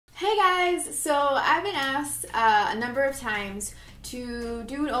Hey guys! So I've been asked a number of times to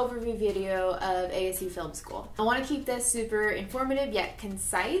do an overview video of ASU Film School. I want to keep this super informative yet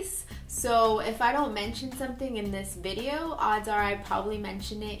concise, so if I don't mention something in this video, odds are I probably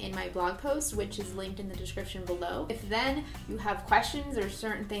mention it in my blog post, which is linked in the description below. If then you have questions or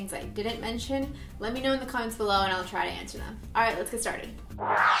certain things I didn't mention, let me know in the comments below and I'll try to answer them. Alright, let's get started.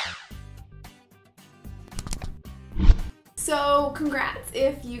 So congrats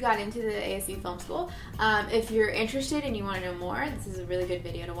if you got into the ASU Film School. If you're interested and you want to know more, this is a really good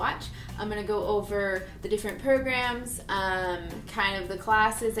video to watch. I'm going to go over the different programs, kind of the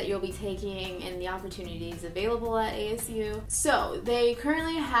classes that you'll be taking and the opportunities available at ASU. So they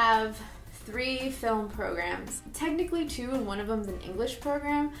currently have 3 film programs, technically 2 and one of them is an English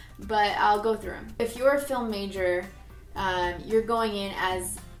program, but I'll go through them. If you're a film major, you're going in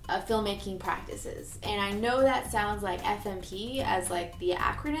as filmmaking practices, and I know that sounds like FMP as like the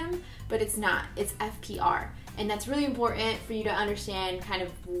acronym, but it's not. It's FPR, and that's really important for you to understand kind of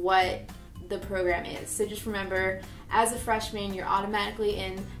what the program is. So just remember, as a freshman, you're automatically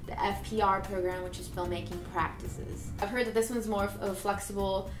in the FPR program, which is filmmaking practices. I've heard that this one's more of a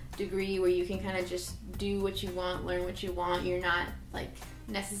flexible degree where you can kind of just do what you want, learn what you want. You're not like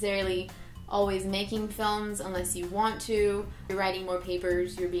necessarily always making films unless you want to. You're writing more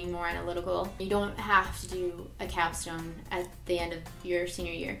papers, you're being more analytical. You don't have to do a capstone at the end of your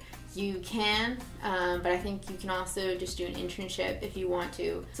senior year. You can, but I think you can also just do an internship if you want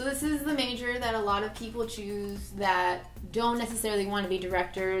to. So this is the major that a lot of people choose that don't necessarily want to be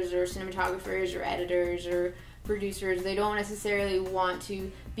directors or cinematographers or editors or producers. They don't necessarily want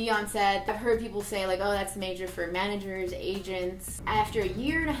to be on set. I've heard people say like, oh, that's the major for managers, agents. After a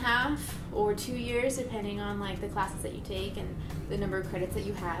year and a half or 2 years, depending on like the classes that you take and the number of credits that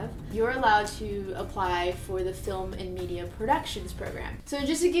you have, you're allowed to apply for the Film and Media Productions program. So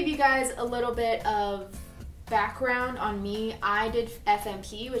just to give you guys a little bit of background on me, I did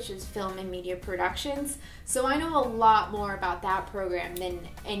FMP, which is Film and Media Productions, so I know a lot more about that program than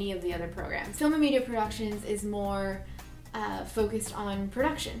any of the other programs. Film and Media Productions is more focused on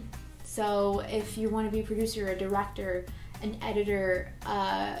production. So if you want to be a producer, a director, an editor,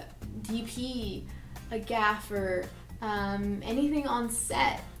 a DP, a gaffer, anything on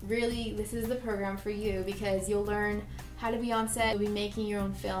set, really this is the program for you, because you'll learn how to be on set, you'll be making your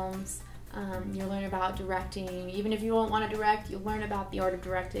own films. You'll learn about directing. Even if you don't want to direct, you'll learn about the art of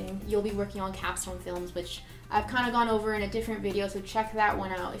directing. You'll be working on capstone films, which I've kind of gone over in a different video, so check that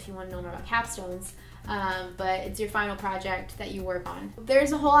one out if you want to know more about capstones. But it's your final project that you work on.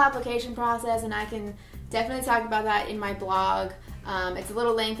 There's a whole application process, and I can definitely talk about that in my blog. It's a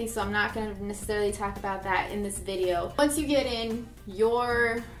little lengthy, so I'm not going to necessarily talk about that in this video. Once you get in,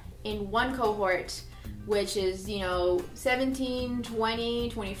 you're in one cohort, which is, you know, 17, 20,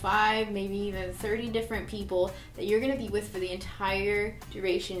 25, maybe even 30 different people that you're going to be with for the entire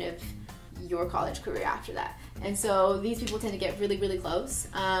duration of your college career after that. And so these people tend to get really, really close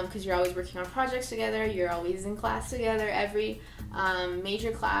because you're always working on projects together, you're always in class together. Every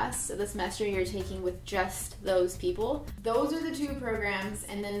major class of the semester you're taking with just those people. Those are the 2 programs,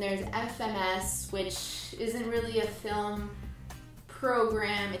 and then there's FMS, which isn't really a film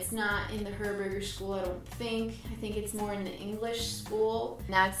program. It's not in the Herberger School, I don't think. I think it's more in the English school.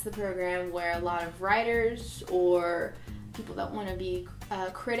 And that's the program where a lot of writers or people that want to be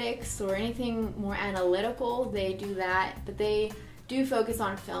critics or anything more analytical, they do that. But they do focus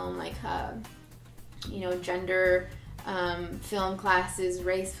on film, like you know, gender film classes,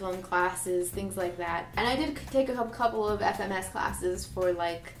 race film classes, things like that. And I did take a couple of FMS classes for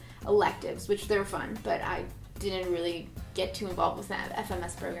like electives, which they're fun, but I didn't really get too involved with that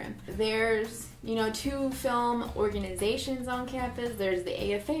FMS program. There's, you know, 2 film organizations on campus. There's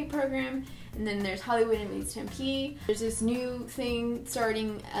the AFA program, and then there's Hollywood and Meets Tempe. There's this new thing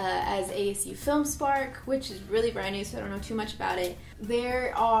starting as ASU Film Spark, which is really brand new, so I don't know too much about it.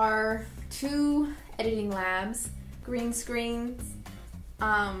 There are 2 editing labs, green screens,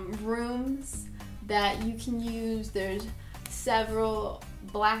 rooms that you can use. There's several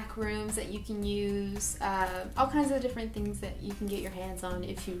black rooms that you can use, all kinds of different things that you can get your hands on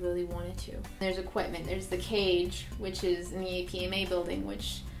if you really wanted to. There's equipment. There's the cage, which is in the APMA building,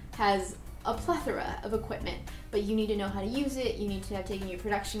 which has a plethora of equipment, but you need to know how to use it. You need to have taken your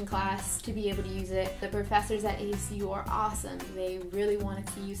production class to be able to use it. The professors at ASU are awesome. They really want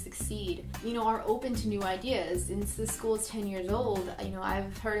to see you succeed. You know, are open to new ideas. Since the school is 10 years old, you know,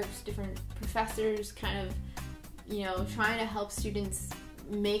 I've heard of different professors kind of, you know, trying to help students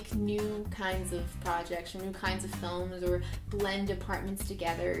make new kinds of projects or new kinds of films or blend departments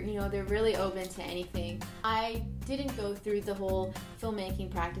together. You know, they're really open to anything. I didn't go through the whole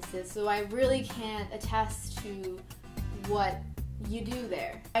filmmaking practices, so I really can't attest to what you do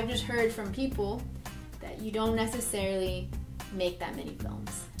there. I've just heard from people that you don't necessarily make that many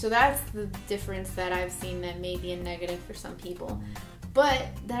films. So that's the difference that I've seen that may be a negative for some people. But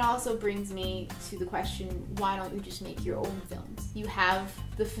that also brings me to the question, why don't you just make your own films? You have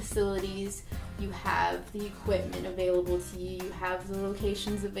the facilities, you have the equipment available to you, you have the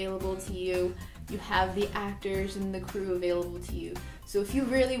locations available to you, you have the actors and the crew available to you. So if you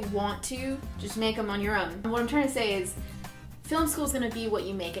really want to, just make them on your own. And what I'm trying to say is, film school is going to be what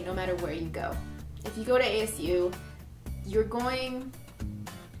you make it no matter where you go. If you go to ASU, you're going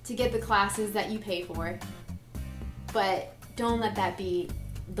to get the classes that you pay for, but don't let that be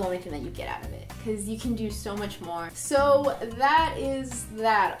the only thing that you get out of it, because you can do so much more. So that is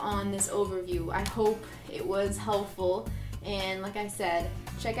that on this overview. I hope it was helpful, and like I said,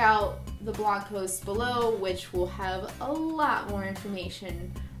 check out the blog post below, which will have a lot more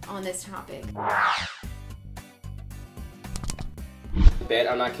information on this topic. The bed,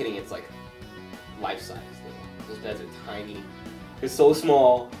 I'm not kidding, it's like life-size. Those beds are tiny. They're so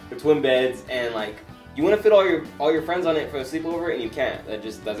small. They're twin beds, and like, you want to fit all your friends on it for a sleepover, and you can't. That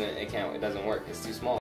just doesn't, it doesn't work. It's too small.